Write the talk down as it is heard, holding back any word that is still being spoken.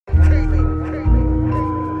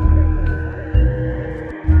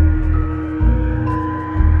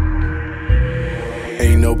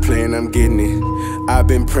playing, I'm getting it. I've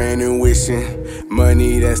been praying and wishing.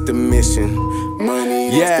 Money, that's the mission. Money,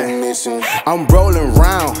 that's the mission. I'm rolling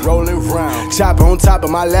round. Chop on top of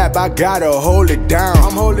my lap, I gotta hold it down.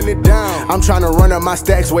 I'm holding it down. I'm trying to run up my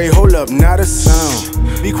stacks, wait, hold up, not a sound.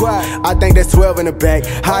 Be quiet. I think that's 12 in the back.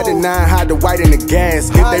 Hide the 9, hide the white in the gas.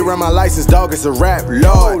 If they run my license, dog, it's a rap.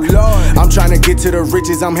 Lord, I'm trying to get to the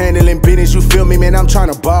riches. I'm handling business. You feel me, man? I'm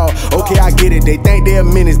trying to ball. Okay, I get it. They think they're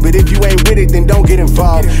menace, but if you ain't with it, then don't get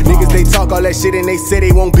involved. Niggas, they talk all that shit and they say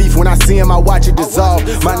they won't beef. When I see them, I watch it dissolve.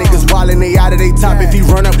 My niggas wildin', they out of they top. If he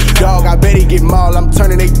run up, dog, I bet he get mauled. I'm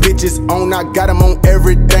turning they bitches on. I got them on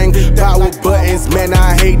everything. Power buttons, man,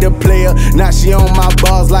 I hate the player. Now she on my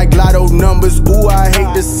balls like lotto numbers. Ooh, I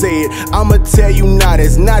hate to say it. I'ma tell you now,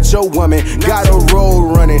 that's not your woman. Got a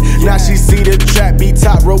roll running. Now she see the trap, be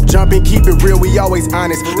top rope jumping. Keep it real, we always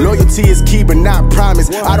honest. Loyalty is key, but not promise.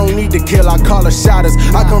 I don't need to kill, I call her shotters.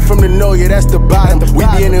 I come from the know, yeah, that's the bottom. We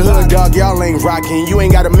be in the hood, dog, y'all ain't rocking. You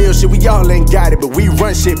ain't got a meal, shit, we all ain't got it. But we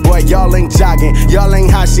run shit, boy, y'all ain't jogging. Y'all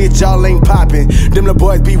ain't hot shit, y'all ain't popping. Them little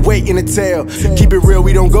boys be waiting to tell. Keep it real,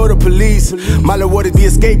 we don't go to police. My little waters be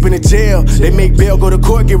escaping the jail. They make bail, go to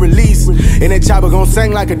court, get released. And that chopper gon'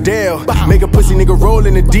 sing like Adele. Make a pussy nigga roll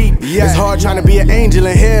in the deep. It's hard trying to be an angel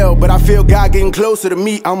in hell, but I feel God getting closer to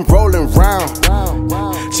me. I'm rolling round.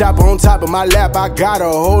 Chopper on top of my lap, I gotta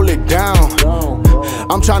hold it down.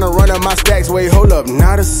 I'm trying to run up my stacks, wait, hold up,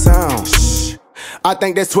 not a sound. I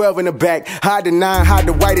think that's 12 in the back. Hide the 9, hide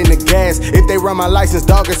the white in the gas. If they run my license,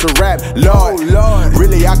 dog, it's a rap. Lord,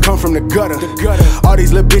 really, I come from the gutter. All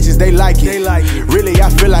these little bitches, they like it. Really,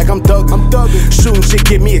 I feel like I'm thuggin'. Shooting shit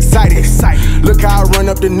get me excited. Look how I run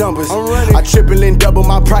up the numbers. I triple and double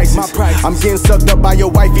my prices. I'm getting sucked up by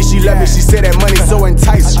your wifey. She love me. She said that money's so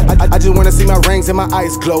enticing. I just wanna see my rings and my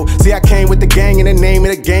eyes glow. See, I came with the gang, and the name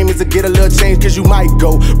of the game is to get a little change, cause you might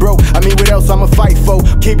go broke. I mean, what else I'ma fight for?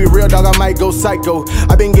 Keep it real, dog, I might go psycho.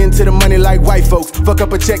 I been getting to the money like white folks. Fuck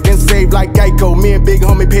up a check and save like Geico. Me and big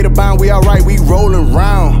homie pay the bond, we alright, we rollin'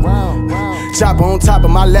 round. Chopper on top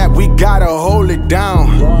of my lap, we gotta hold it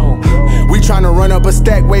down. We tryna run up a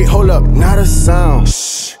stack, wait, hold up, not a sound.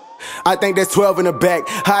 Shh. I think that's 12 in the back.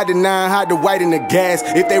 Hide the 9, hide the white in the gas.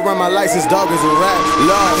 If they run my license, dog, is a rap.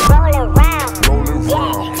 Lord. Rolling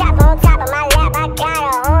round.